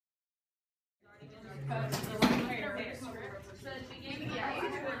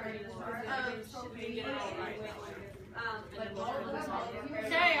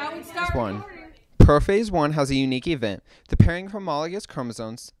One. Prophase 1 has a unique event, the pairing of homologous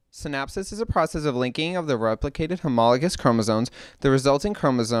chromosomes. Synapsis is a process of linking of the replicated homologous chromosomes. The resulting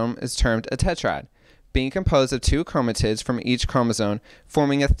chromosome is termed a tetrad, being composed of 2 chromatids from each chromosome,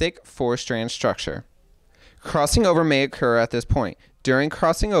 forming a thick 4-strand structure. Crossing over may occur at this point. During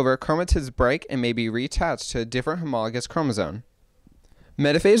crossing over, chromatids break and may be reattached to a different homologous chromosome.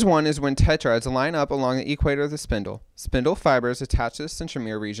 Metaphase 1 is when tetrads line up along the equator of the spindle. Spindle fibers attach to the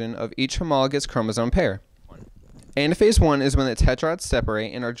centromere region of each homologous chromosome pair. Anaphase 1 is when the tetrads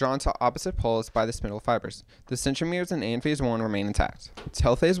separate and are drawn to opposite poles by the spindle fibers. The centromeres in anaphase 1 remain intact.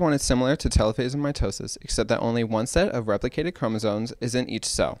 Telophase 1 is similar to telophase in mitosis, except that only one set of replicated chromosomes is in each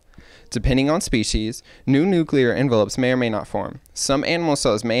cell. Depending on species, new nuclear envelopes may or may not form. Some animal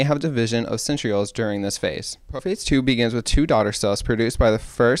cells may have division of centrioles during this phase. Prophase 2 begins with 2 daughter cells produced by the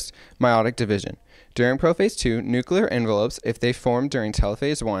first meiotic division. During prophase 2, nuclear envelopes, if they formed during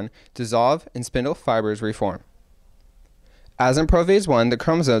telophase 1, dissolve and spindle fibers reform. As in prophase 1, the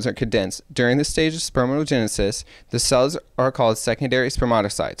chromosomes are condensed. During the stage of spermatogenesis, the cells are called secondary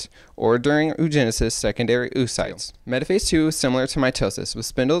spermatocytes, or during oogenesis, secondary oocytes. Metaphase 2 is similar to mitosis, with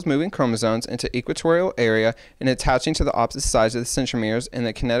spindles moving chromosomes into equatorial area and attaching to the opposite sides of the centromeres in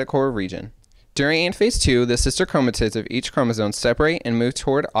the kinetochore region. During anaphase 2, the sister chromatids of each chromosome separate and move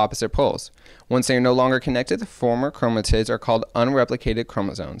toward opposite poles. Once they are no longer connected, the former chromatids are called unreplicated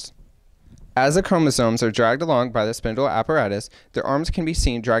chromosomes. As the chromosomes are dragged along by the spindle apparatus, their arms can be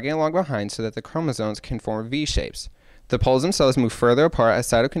seen dragging along behind so that the chromosomes can form V-shapes. The poles themselves move further apart as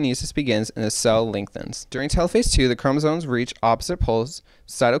cytokinesis begins and the cell lengthens. During telophase 2, the chromosomes reach opposite poles.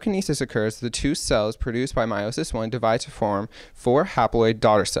 Cytokinesis occurs. The 2 cells produced by meiosis 1 divide to form 4 haploid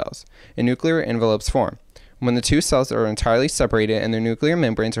daughter cells, and nuclear envelopes form. When the 2 cells are entirely separated and their nuclear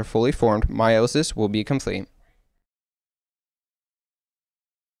membranes are fully formed, meiosis will be complete.